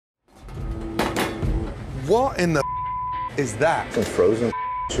What in the is that? Some frozen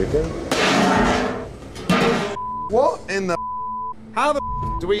chicken. What in the how the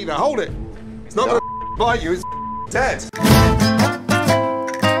do we eat that? Hold it. It's not gonna bite you, it's dead.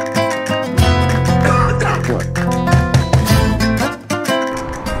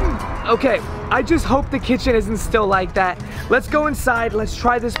 Okay, I just hope the kitchen isn't still like that. Let's go inside, let's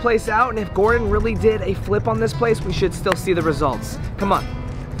try this place out, and if Gordon really did a flip on this place, we should still see the results. Come on.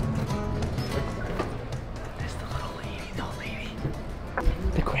 There's the little lady,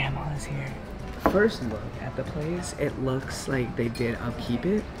 The grandma is here. First look at the place, it looks like they did upkeep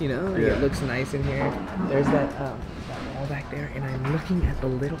it, you know? Like it looks nice in here. There's that wall back there, and I'm looking at the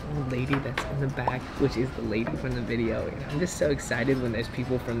little old lady that's in the back, which is the lady from the video. And I'm just so excited when there's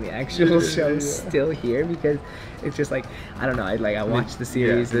people from the actual show still here, because it's just like, I don't know, I watched the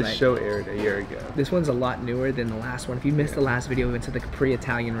series. This show aired a year ago. This one's a lot newer than the last one. If you missed the last video, we went to the Capri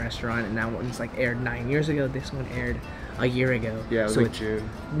Italian restaurant, and that one's like aired 9 years ago. This one aired a year ago. Yeah, it was so like June.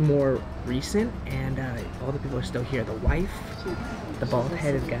 More recent, and all the people are still here. The wife, the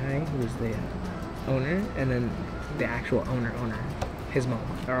bald-headed guy who's the owner, and then the actual owner, his mom,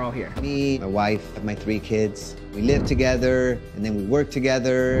 are all here. Me, my wife, my 3 kids. We live together, and then we work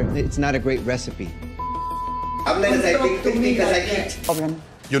together. It's not a great recipe. I'm letting I think because I can't. Problem.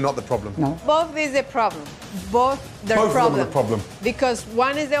 You're not the problem. No. Both is a problem. Both their Both problem. of them are the problem. Because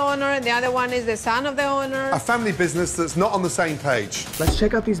one is the owner and the other one is the son of the owner. A family business that's not on the same page. Let's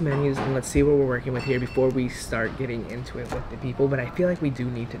check out these menus and let's see what we're working with here before we start getting into it with the people. But I feel like we do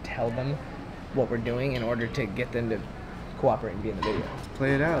need to tell them what we're doing in order to get them to cooperate and be in the video. Let's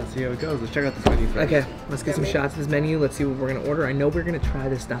play it out, see how it goes. Let's check out this menu first. Okay, let's get some shots of this menu. Let's see what we're gonna order. I know we're gonna try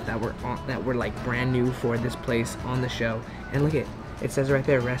the stuff that we're like brand new for this place on the show. And look at it says right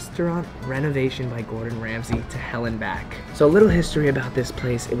there, restaurant renovation by Gordon Ramsay to hell and back. So a little history about this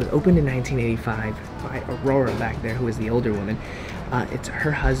place. It was opened in 1985 by Aurora back there, who is the older woman. It's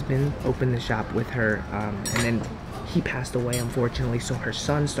her husband opened the shop with her, and then he passed away, unfortunately, so her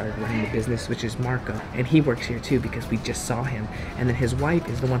son started running the business, which is Marco, and he works here too because we just saw him. And then his wife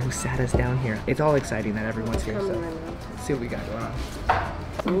is the one who sat us down here. It's all exciting that everyone's here, so let's see what we got going on.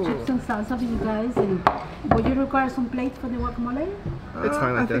 Some chips and salsa for you guys, and would you require some plates for the guacamole? It's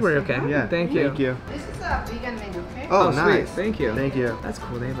fine like I think this. we're okay. Yeah, Thank you. Thank you. This is a vegan menu, okay? Oh, Sweet. nice. Thank you. Thank you. That's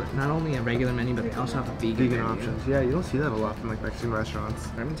cool. They have not only a regular menu, but they also have a vegan Vegan menu. options. Yeah, you don't see that a lot from like Mexican restaurants.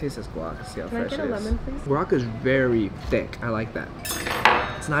 I'm gonna taste this guac and see how Can I fresh get it a is. lemon, please? Guac is very thick. I like that.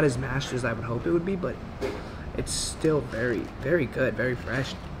 It's not as mashed as I would hope it would be, but it's still very, very good, very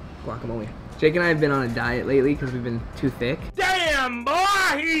fresh guacamole. Jake and I have been on a diet lately because we've been too thick. Damn, boy,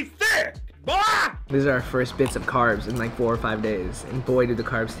 he's thick, boy! These are our first bits of carbs in like 4 or 5 days, and boy do the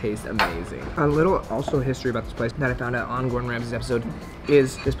carbs taste amazing. A little also history about this place that I found out on Gordon Ramsay's episode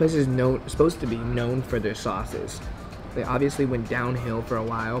is this place is supposed to be known for their sauces. They obviously went downhill for a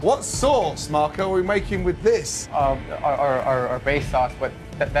while. What sauce, Marco, are we making with this? Our base sauce, but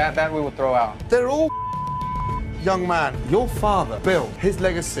that we will throw out. They're all young man. Your father built his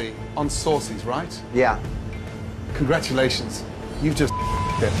legacy on sauces, right? Yeah. Congratulations. You've just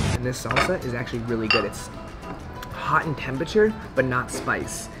it. And this salsa is actually really good. It's hot in temperature, but not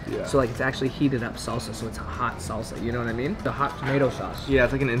spice. Yeah. So like it's actually heated up salsa, so it's a hot salsa, you know what I mean? The hot tomato sauce. Yeah,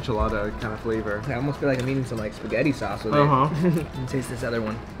 it's like an enchilada kind of flavor. I almost feel like I'm eating some like spaghetti sauce with Uh-huh. it. And taste this other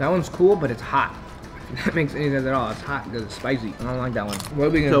one. That one's cool, but it's hot. If that makes any sense at all. It's hot because it's spicy. I don't like that one. What are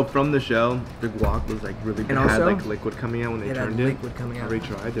we gonna So from the show, the guac was like really bad. And Had also, like liquid coming out when they it had turned it. liquid coming out. I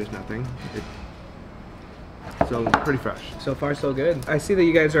retried, there's nothing. So pretty fresh. So far, so good. I see that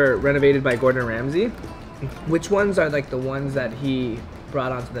you guys are renovated by Gordon Ramsay. Which ones are like the ones that he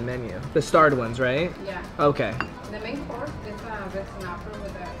brought onto the menu? The starred ones, right? Yeah. Okay. The main course is a red snapper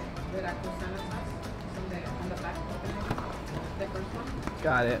with Agustina sauce on the back of the menu. The first one.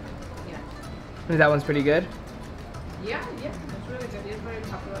 Got it. Yeah. And that one's pretty good? Yeah, it's really good. It's very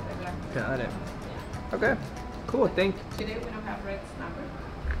popular at the black. Got it. Yeah. Okay. Cool, thank you. Today we don't have red snapper.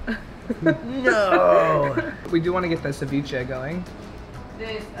 No! We do want to get the ceviche going.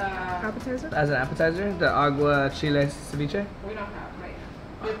 This Appetizer? As an appetizer, the agua chile ceviche. we don't have right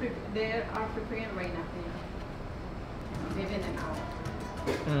now. They are preparing right now. Maybe in an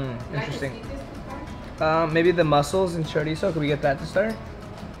hour. Interesting. Like to see this to start? Maybe the mussels and chorizo, could we get that to start?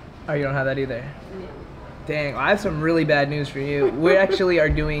 Oh, you don't have that either? Yeah. Dang, I have some really bad news for you. We actually are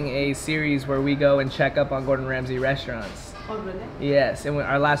doing a series where we go and check up on Gordon Ramsay restaurants. Oh, really? Yes, and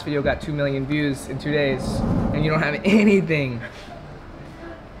our last video got 2 million views in 2 days, and you don't have anything.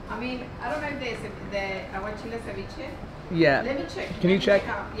 I mean, I don't know if the agua chile ceviche. Yeah. Let me check. Can you check?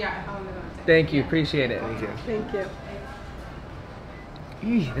 Yeah, how am I gonna check? Thank you, appreciate it. Thank you. Thank you.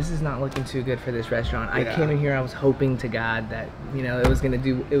 This is not looking too good for this restaurant. I Yeah. came in here, I was hoping to God that, you know, it was gonna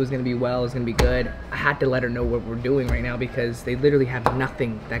be well, it was gonna be good. I had to let her know what we're doing right now because they literally have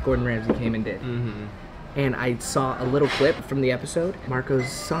nothing that Gordon Ramsay came and did. And I saw a little clip from the episode. Marco's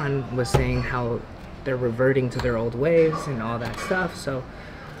son was saying how they're reverting to their old ways and all that stuff. So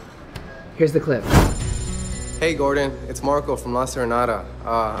here's the clip. Hey Gordon, it's Marco from La Serenata.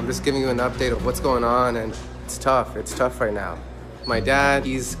 I'm just giving you an update of what's going on, and it's tough right now. My dad,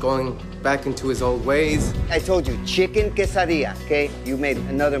 he's going back into his old ways. I told you, chicken quesadilla, okay? You made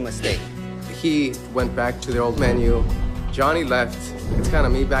another mistake. He went back to their old menu. Johnny left. It's kind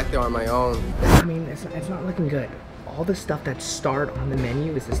of me back there on my own. I mean, it's not looking good. All the stuff that's starred on the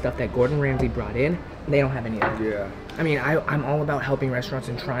menu is the stuff that Gordon Ramsay brought in. They don't have any of it. Yeah. I mean, I'm all about helping restaurants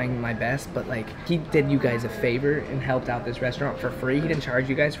and trying my best, but like, he did you guys a favor and helped out this restaurant for free. He didn't charge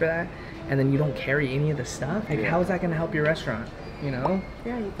you guys for that. And then you don't carry any of the stuff? Like, how is that gonna help your restaurant, you know?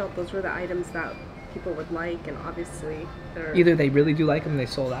 Yeah, he felt those were the items that people would like, and obviously they're... Either they really do like them, they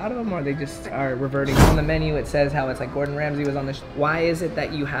sold out of them, or they just are reverting. On the menu, it says how it's like Gordon Ramsay was on the Why is it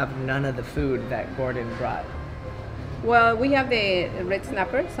that you have none of the food that Gordon brought? Well, we have the red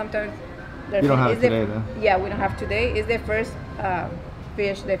snapper. Sometimes You don't have it today, though. Yeah, we don't have today. It's the first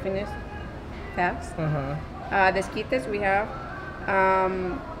fish they finished fast. The esquites we have.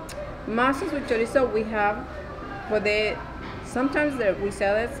 Masas with chorizo we have. But sometimes we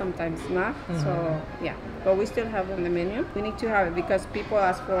sell it, sometimes not. So yeah, but we still have it on the menu. We need to have it because people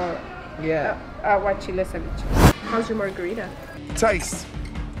ask for aguachile ceviche. How's your margarita? Taste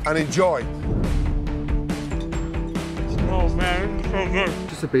and enjoy. Oh man, so good.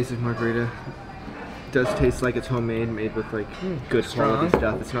 Just a basic margarita. It does taste like it's homemade, made with like good quality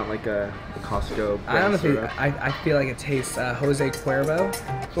stuff. It's not like a Costco. I honestly, I feel like it tastes Jose Cuervo.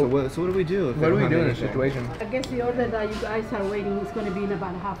 So what do we do? What do we do in this situation? I guess the order that you guys are waiting is going to be in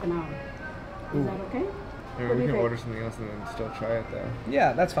about half an hour. Is that okay? Yeah, we can order something else and then still try it though.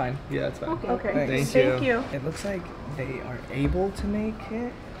 Yeah, that's fine. Yeah, that's fine. Okay. Thank you. It looks like they are able to make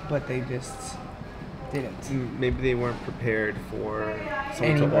it, but they just didn't. Maybe they weren't prepared for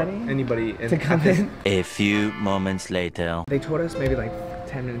Anybody in to come in. A few moments later. They told us maybe like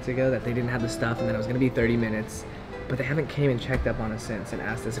 10 minutes ago that they didn't have the stuff and then it was going to be 30 minutes, but they haven't came and checked up on us since and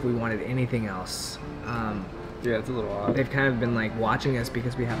asked us if we wanted anything else. Yeah, it's a little odd. They've kind of been like watching us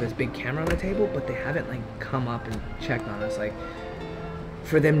because we have this big camera on the table, but they haven't like come up and checked on us. Like,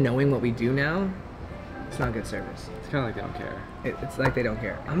 for them knowing what we do now, it's not good service. It's kind of like they don't care. It's like they don't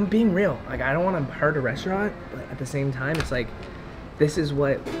care. I'm being real. Like, I don't want to hurt a restaurant, but at the same time, it's like, this is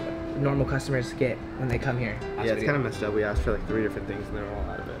what normal customers get when they come here. Yeah, it's kind of messed up. We asked for like 3 different things and they're all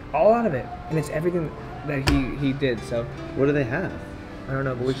out of it. All out of it. And it's everything that he did, so. What do they have? I don't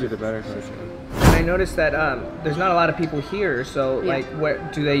know, but we should do the better question. And I noticed that there's not a lot of people here, so like, where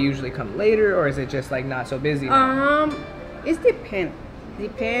do they usually come later, or is it just like not so busy? It depends.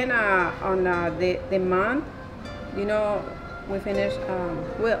 Depend on the month. You know, we finish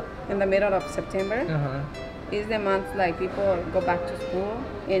well in the middle of September. Is the month like people go back to school,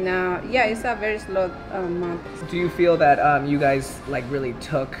 and yeah, it's a very slow month. Do you feel that you guys like really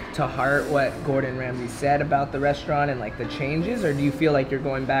took to heart what Gordon Ramsay said about the restaurant and like the changes, or do you feel like you're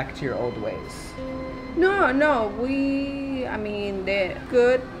going back to your old ways? No, I mean, the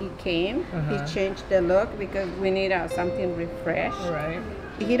good he came, he changed the look because we need something refreshed. Right.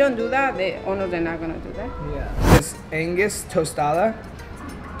 If he don't do that, the owners they're not gonna do that. Yeah. This Angus tostada,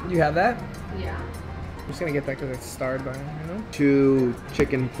 you have that? Yeah. I'm just gonna get that because it's starred by, you know? 2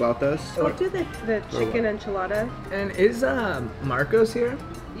 chicken flautas. I'll do the chicken enchilada. And is Marcos here?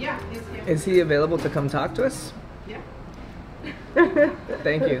 Yeah, he's here. Is he available to come talk to us? Yeah.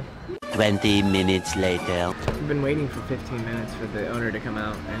 Thank you. 20 minutes later. We've been waiting for 15 minutes for the owner to come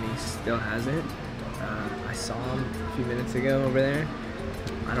out, and he still hasn't. I saw him a few minutes ago over there.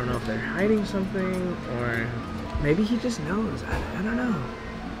 I don't know if they're hiding something, or maybe he just knows. I don't know.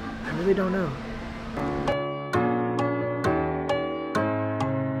 I really don't know.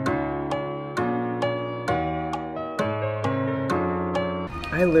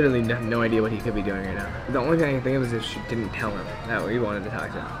 I literally have no idea what he could be doing right now. The only thing I can think of is if she didn't tell him that we wanted to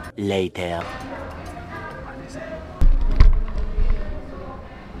talk to him. Later.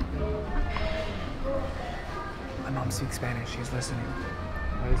 My mom speaks Spanish. She's listening.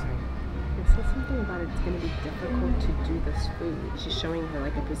 What is it? It says something about it's going to be difficult to do this food. She's showing her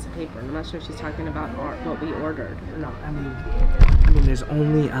like a piece of paper, and I'm not sure if she's talking about what we ordered or not. I mean, there's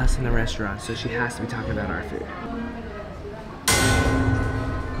only us in the restaurant, so she has to be talking about our food.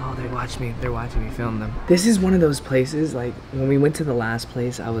 Oh, they're They're watching me film them. This is one of those places, like, when we went to the last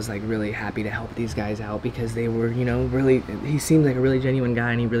place, I was, like, really happy to help these guys out because they were, you know, really, he seemed like a really genuine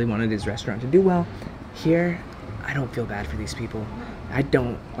guy and he really wanted his restaurant to do well. Here, I don't feel bad for these people. I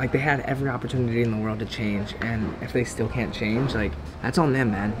don't. Like, they had every opportunity in the world to change, and if they still can't change, like, that's on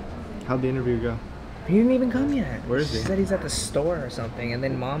them, man. How'd the interview go? He didn't even come yet. Where is he? She said he's at the store or something, and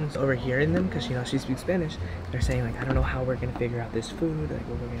then mom's overhearing them because, you know, she speaks Spanish. They're saying, like, I don't know how we're gonna figure out this food, like,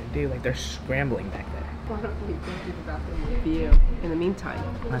 what we're gonna do. Like, they're scrambling back there. Why don't we go to the bathroom with you in the meantime?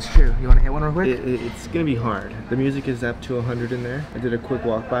 That's true. You wanna hit one real quick? It's gonna be hard. The music is up to 100 in there. I did a quick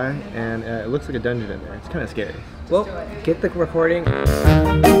walk by, and it looks like a dungeon in there. It's kind of scary. Well, get the recording.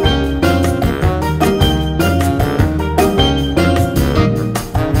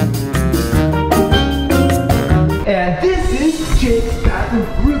 And this is Jake's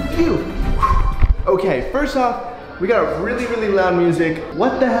bathroom review. Okay, first off, we got really, really loud music.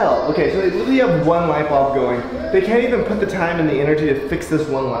 What the hell? Okay, so they literally have one light bulb going. They can't even put the time and the energy to fix this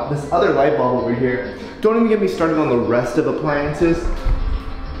this other light bulb over here. Don't even get me started on the rest of appliances.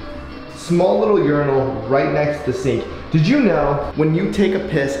 Small little urinal right next to the sink. Did you know when you take a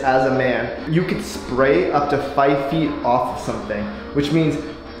piss as a man, you could spray up to 5 feet off of something, which means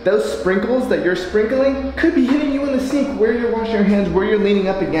those sprinkles that you're sprinkling could be hitting you in the sink where you're washing your hands, where you're leaning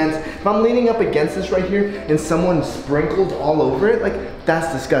up against. If I'm leaning up against this right here and someone sprinkled all over it, like,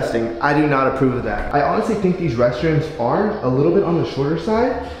 that's disgusting. I do not approve of that. I honestly think these restrooms are a little bit on the shorter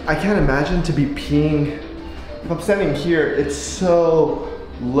side. I can't imagine to be peeing. If I'm standing here, it's so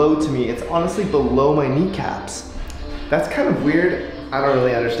low to me. It's honestly below my kneecaps. That's kind of weird. I don't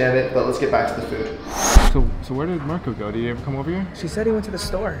really understand it, but let's get back to the food. So where did Marco go? Did he ever come over here? She said he went to the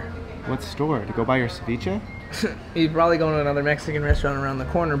store. What store? To go buy your ceviche? He's probably going to another Mexican restaurant around the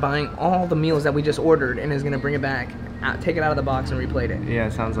corner, buying all the meals that we just ordered, and is gonna bring it back, take it out of the box, and replate it. Yeah,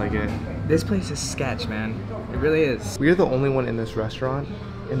 it sounds like it. This place is sketch, man. It really is. We're the only one in this restaurant,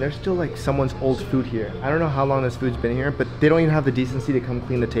 and there's still like someone's old food here. I don't know how long this food's been here, but they don't even have the decency to come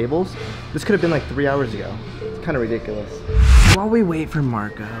clean the tables. This could have been like 3 hours ago. It's kind of ridiculous. While we wait for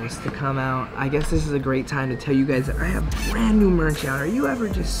Marcos to come out, I guess this is a great time to tell you guys that I have brand new merch out. Are you ever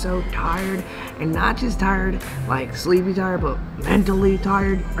just so tired, and not just tired, like sleepy tired, but mentally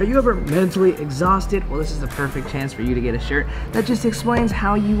tired? Are you ever mentally exhausted? Well, this is the perfect chance for you to get a shirt that just explains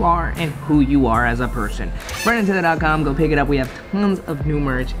how you are and who you are as a person. BrennenTaylor.com, go pick it up. We have tons of new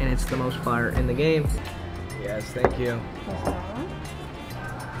merch, and it's the most fire in the game. Yes, thank you.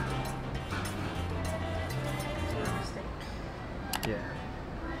 Yeah.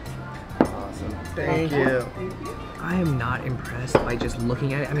 Awesome. Thank you. I am not impressed by just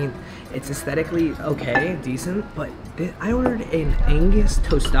looking at it. I mean, it's aesthetically okay, decent, but I ordered an Angus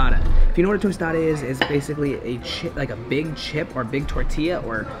tostada. If you know what a tostada is, it's basically a chip, like a big chip or big tortilla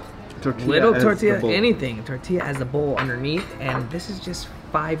or little tortilla, anything. A tortilla as the bowl underneath, and this is just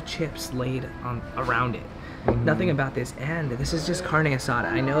 5 chips laid on around it. Nothing about this, and this is just carne asada.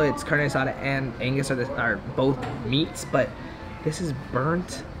 I know it's carne asada and Angus are both meats, but this is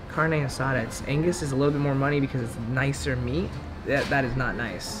burnt carne asada. Angus is a little bit more money because it's nicer meat. That is not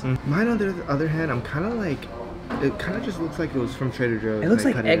nice. Mine, on the other hand, I'm kind of like, it kind of just looks like it was from Trader Joe's. It looks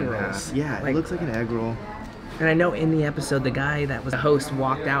like egg rolls. Yeah, it looks like an egg roll. And I know in the episode, the guy that was the host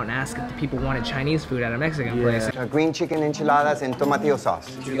walked out and asked if the people wanted Chinese food at a Mexican place. Green chicken enchiladas and tomatillo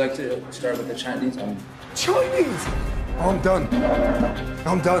sauce. Would you like to start with the Chinese? Chinese? I'm done.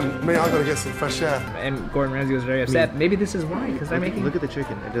 I'm done. Man, I gotta get some fresh air. And Gordon Ramsay was very upset. Maybe this is why, because they're making... Look at the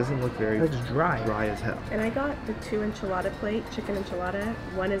chicken. It doesn't look very... It's dry. Dry as hell. And I got the 2 enchilada plate, chicken enchilada.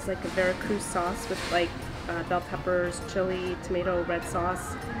 One is like a Veracruz sauce with like bell peppers, chili, tomato, red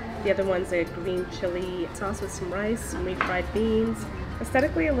sauce. The other one's a green chili sauce with some rice, some refried beans.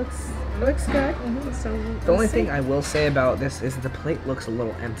 Aesthetically, it looks good. So the only thing I will say about this is the plate looks a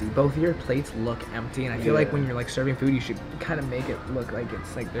little empty. Both of your plates look empty, and I feel like when you're like serving food, you should kind of make it look like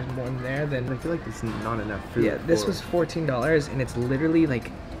it's like there's more in there than. I feel like there's not enough food. Yeah, this was $14, and it's literally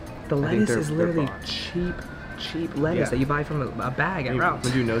like the lettuce is literally cheap lettuce that you buy from a bag at Ramos.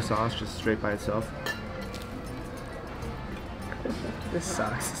 Would you no sauce, just straight by itself? This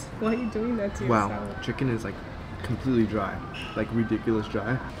sucks. Why are you doing that to yourself? Wow, chicken is like completely dry, like ridiculous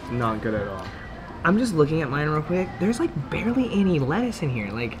dry. Not good at all. I'm just looking at mine real quick. There's like barely any lettuce in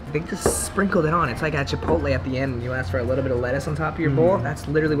here. Like they just sprinkled it on. It's like at Chipotle at the end when you ask for a little bit of lettuce on top of your bowl. That's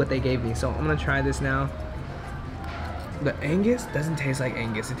literally what they gave me. So I'm gonna try this now. The Angus doesn't taste like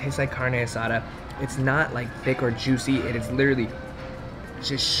Angus. It tastes like carne asada. It's not like thick or juicy. It is literally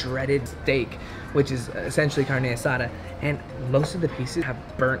just shredded steak, which is essentially carne asada, and most of the pieces have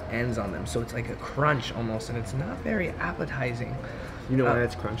burnt ends on them, so it's like a crunch almost, and it's not very appetizing. You know why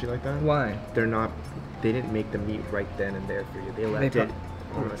it's crunchy like that? Why? They didn't make the meat right then and there for you. They left it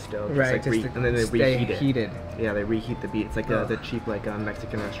on the stove, right? And then they reheat it. Heated. Yeah, they reheat the meat. It's like the cheap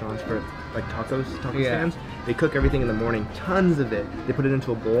Mexican restaurants for like taco Yeah. stands. They cook everything in the morning, tons of it. They put it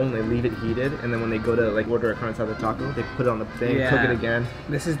into a bowl and they leave it heated. And then when they go to like order a carne asada taco, they put it on the thing, cook it again.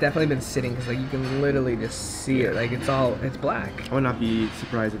 This has definitely been sitting because like you can literally just see it. Like it's black. I would not be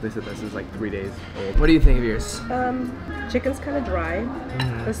surprised if they said this is like 3 days old. What do you think of yours? Chicken's kind of dry.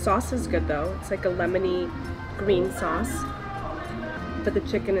 The sauce is good though. It's like a lemony green sauce. But the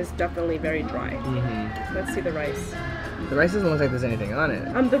chicken is definitely very dry. Let's see the rice. The rice doesn't look like there's anything on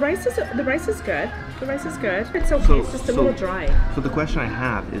it. The rice is good. The rice is good. It's okay. It's just a little dry. So the question I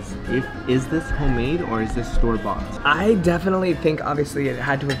have is this homemade or is this store bought? I definitely think obviously it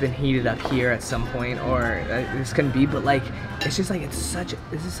had to have been heated up here at some point, or this couldn't be. But like, it's just like this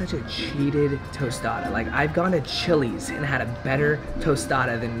is such a cheated tostada. Like I've gone to Chili's and had a better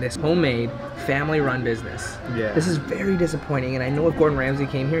tostada than this homemade family-run business. Yeah. This is very disappointing, and I know if Gordon Ramsay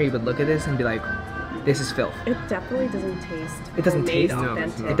came here, he would look at this and be like, this is filth. It definitely doesn't taste. It doesn't taste. No,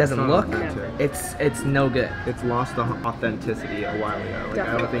 it doesn't look. It's no good. It's lost the authenticity a while ago. Like,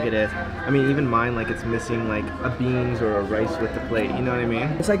 I don't think it is. I mean, even mine, like it's missing like a beans or a rice with the plate. You know what I mean?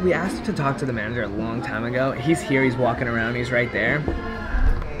 It's like we asked to talk to the manager a long time ago. He's here. He's walking around. He's right there.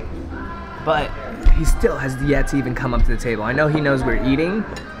 But he still has yet to even come up to the table. I know he knows we're eating,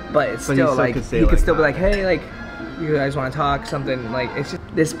 but it's still like he could still be like, hey, like, you guys want to talk something? Like, it's just,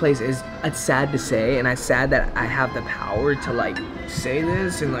 this place is, it's sad to say, and it's sad that I have the power to like say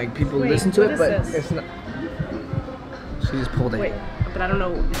this and like people listen to it, but it's not. She just pulled it. Wait, but I don't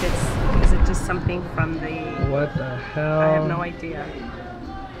know if is it just something from the. What the hell? I have no idea.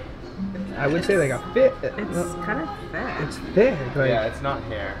 I would say like a fit. It's kind of thick. It's thick. Like, yeah, it's not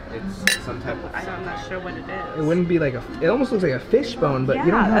hair. It's some type of. I'm not sure what it is. It wouldn't be like a. It almost looks like a fish bone, but yeah,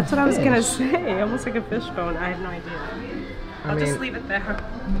 you don't have that's what I was gonna fish. say. Almost like a fish bone. I have no idea. I'll just leave it there.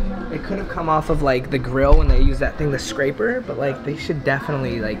 It could have come off of like the grill when they use that thing, the scraper, but like they should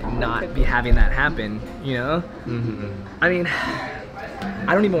definitely like not be having that happen. You know? I mean.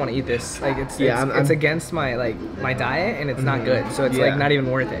 I don't even want to eat this. Like it's against my my diet, and it's not good. So it's like not even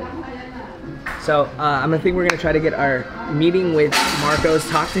worth it. So I think we're gonna try to get our meeting with Marcos,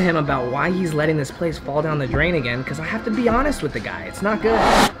 talk to him about why he's letting this place fall down the drain again. Because I have to be honest with the guy, it's not good.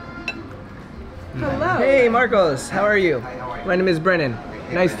 Hello. Hey Marcos, how are you? Hi, how are you? My name is Brennen.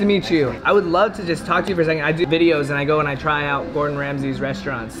 Nice to meet you. I would love to just talk to you for a second. I do videos and I go and I try out Gordon Ramsay's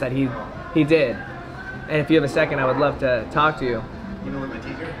restaurants that he did. And if you have a second, I would love to talk to you. You know what my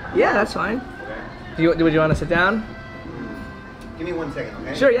teacher? Yeah, that's fine. Would you want to sit down? Give me 1 second,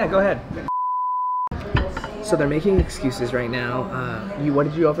 okay? Sure, yeah, go ahead. So they're making excuses right now. What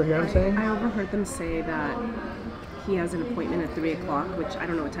did you overhear them saying? I overheard them say that he has an appointment at 3 o'clock, which I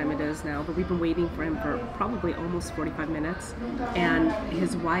don't know what time it is now, but we've been waiting for him for probably almost 45 minutes. And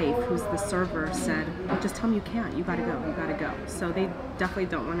his wife, who's the server, said, oh, just tell him you can't. You gotta go. You gotta go. So they definitely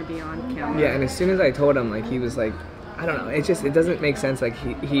don't want to be on camera. Yeah, and as soon as I told him, like, he was like, I don't know, it doesn't make sense. Like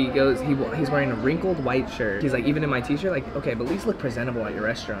he's wearing a wrinkled white shirt. He's like, even in my t-shirt, like, okay, but at least look presentable at your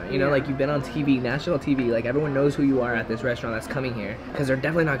restaurant. You know, like you've been on TV, national TV, like everyone knows who you are at this restaurant that's coming here, because they're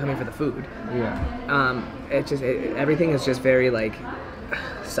definitely not coming for the food. Yeah. Everything is just very like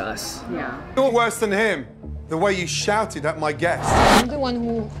sus. Yeah. You're worse than him. The way you shouted at my guest. I'm the one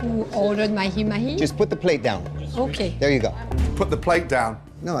who ordered mahi-mahi. Just put the plate down. Okay. There you go. Put the plate down.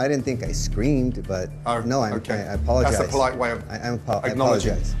 No, I didn't think I screamed, but no, I apologize. That's a polite way of I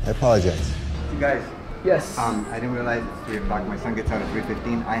apologize. I apologize. You guys. Yes. I didn't realize it's 3 o'clock. My son gets out at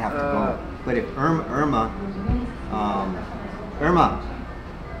 3:15. I have to go. But if Irma,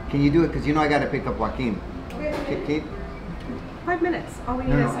 can you do it? Because you know I got to pick up Joaquin. 5 minutes. All we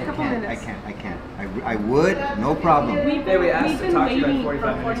need is a couple minutes. I can't. I would, no problem. We asked to talk to you like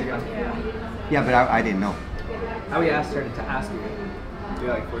 45 minutes ago. Yeah, but I didn't know. We asked her to ask you.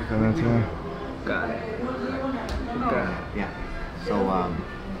 Yeah, like 45 minutes ago. Got it. Okay. Yeah. So,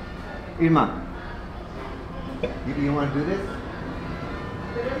 Irma, you want to do this?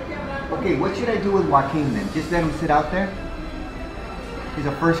 Okay, what should I do with Joaquin then? Just let him sit out there? He's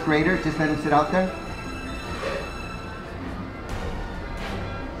a first grader, just let him sit out there?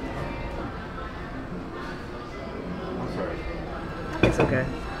 I'm sorry. It's okay.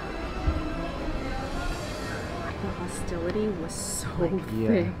 The hostility was so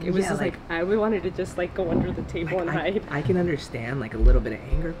thick. It was just like we wanted to just like go under the table and hide. I can understand like a little bit of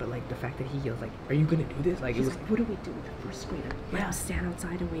anger, but like the fact that he yells like, "Are you gonna do this?" Like He's it was like, "What do we do with the first grader? Let him stand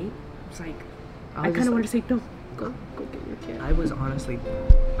outside and wait." It's like I kind of want to say, "No, go get your kid." I was honestly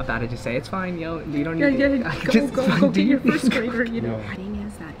about to just say, "It's fine, yo. You don't need go get your first grader." You know. The thing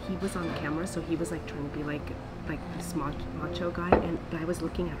is that he was on camera, so he was like trying to be like this macho guy, and I was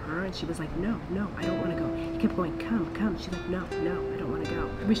looking at her, and she was like, "No, I don't want to go." He kept going, "Come." She's like, "No, I don't want to go."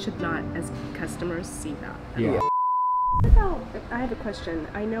 We should not, as customers, see that. Yeah. I have a question.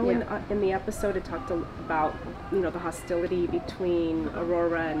 I know in the episode it talked about the hostility between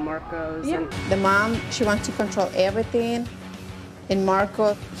Aurora and Marcos. Yeah. And The mom, she wants to control everything, and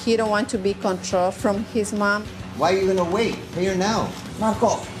Marco, he don't want to be controlled from his mom. Why are you gonna wait? Here now.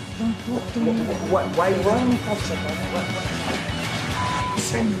 Marco. Why are you running?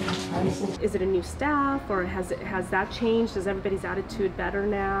 Is it a new staff, or has that changed? Is everybody's attitude better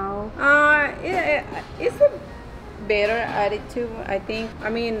now? It's a better attitude, I think. I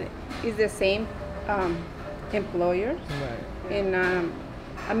mean, it's the same employers. Right. And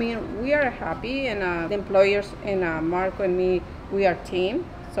I mean, we are happy, and the employers and Marco and me, we are team,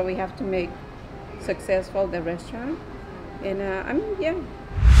 so we have to make successful the restaurant. And I mean, yeah.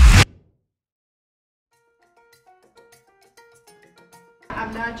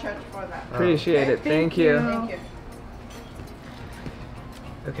 I'm not charged for that. Appreciate it. Thank you. Thank you.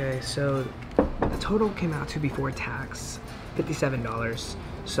 Okay, so the total came out to before tax $57.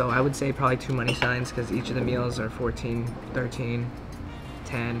 So I would say probably 2 money signs because each of the meals are 14, 13,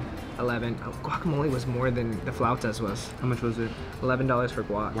 10, 11. Oh, guacamole was more than the flautas was. How much was it? $11 for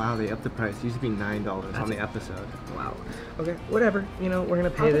guac. Wow, they upped the price. It used to be $9 on the episode. Wow. Okay, whatever. You know, we're gonna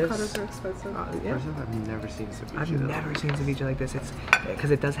pay this. Avocados are expensive. Yeah. First off, I've never seen ceviche. I've never seen ceviche like this. It's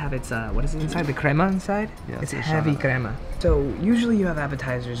because it does have its what is it inside? The crema inside? Yeah, it's heavy crema. So usually you have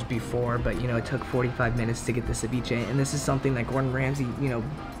appetizers before, but it took 45 minutes to get the ceviche, and this is something that Gordon Ramsay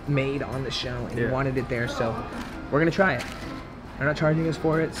made on the show, and he wanted it there. So we're gonna try it. They're not charging us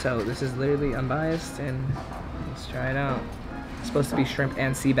for it, so this is literally unbiased, and let's try it out. It's supposed to be shrimp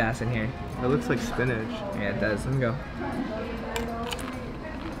and sea bass in here. It looks like spinach. Yeah, it does. Let me go.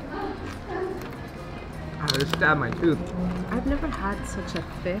 Oh, it stabbed my tooth. I've never had such a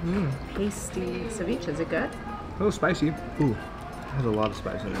thick, tasty ceviche. Is it good? A little spicy. Ooh, it has a lot of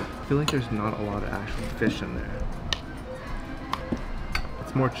spice in it. I feel like there's not a lot of actual fish in there.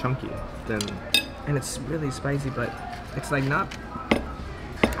 It's more chunky than... And it's really spicy, but it's like not...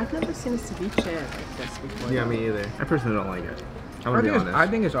 I've never seen a ceviche like this before. Yeah, me either. I personally don't like it. I'm gonna be honest. I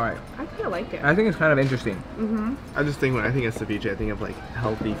think it's alright. I think I like it. I think it's kind of interesting. I just think when I think of ceviche, I think of like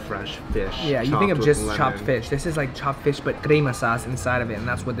healthy, fresh fish. Yeah, you think of just chopped fish. This is like chopped fish, but crema sauce inside of it, and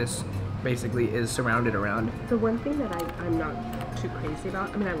that's what this basically is surrounded around. The one thing that I'm not too crazy about,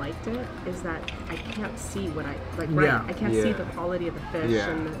 I mean, I liked it, is that I can't see what I like. Right, I can't see the quality of the fish. Yeah.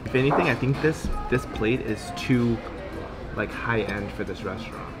 And If anything, I think this plate is too like high end for this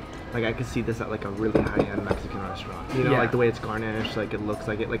restaurant. Like I could see this at like a really high-end Mexican restaurant. You know, like the way it's garnished, like it looks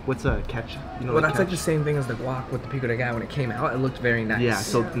like it. Like what's a catch? You know, well, like that's like the same thing as the guac with the pico de gallo when it came out. It looked very nice. Yeah,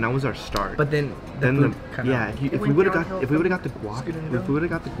 so that was our start. But then if we would have got the guac, if we would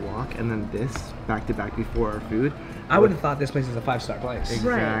have got the guac and then this back to back before our food, I would have thought this place is a 5-star place.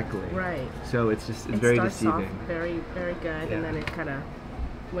 Exactly. Right. So it's very deceiving. Off very, very good, and then it kind of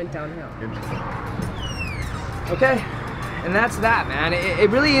went downhill. Okay. And that's that, man. It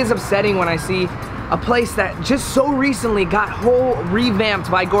really is upsetting when I see a place that just so recently got whole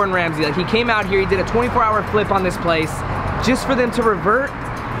revamped by Gordon Ramsay. Like he came out here, he did a 24-hour flip on this place just for them to revert,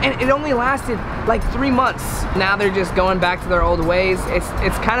 and it only lasted like 3 months. Now they're just going back to their old ways.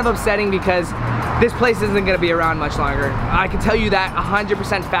 It's kind of upsetting because this place isn't gonna be around much longer. I can tell you that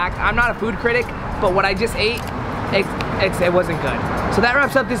 100% fact. I'm not a food critic, but what I just ate, it wasn't good. So that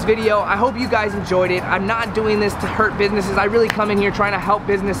wraps up this video. I hope you guys enjoyed it. I'm not doing this to hurt businesses. I really come in here trying to help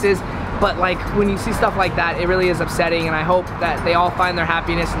businesses, but like when you see stuff like that, it really is upsetting, and I hope that they all find their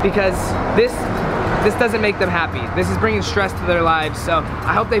happiness, because this doesn't make them happy. This is bringing stress to their lives, so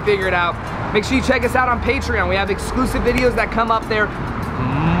I hope they figure it out. Make sure you check us out on Patreon. We have exclusive videos that come up there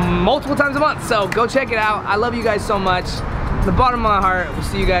multiple times a month, so go check it out. I love you guys so much. From the bottom of my heart, we'll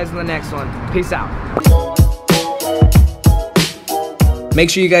see you guys in the next one. Peace out. Make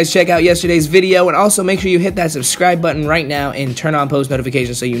sure you guys check out yesterday's video, and also make sure you hit that subscribe button right now and turn on post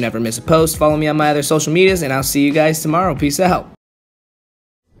notifications so you never miss a post. Follow me on my other social medias, and I'll see you guys tomorrow. Peace out.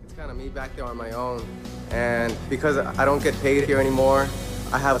 It's kind of me back there on my own, and because I don't get paid here anymore,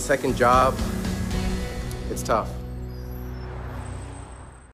 I have a second job. It's tough.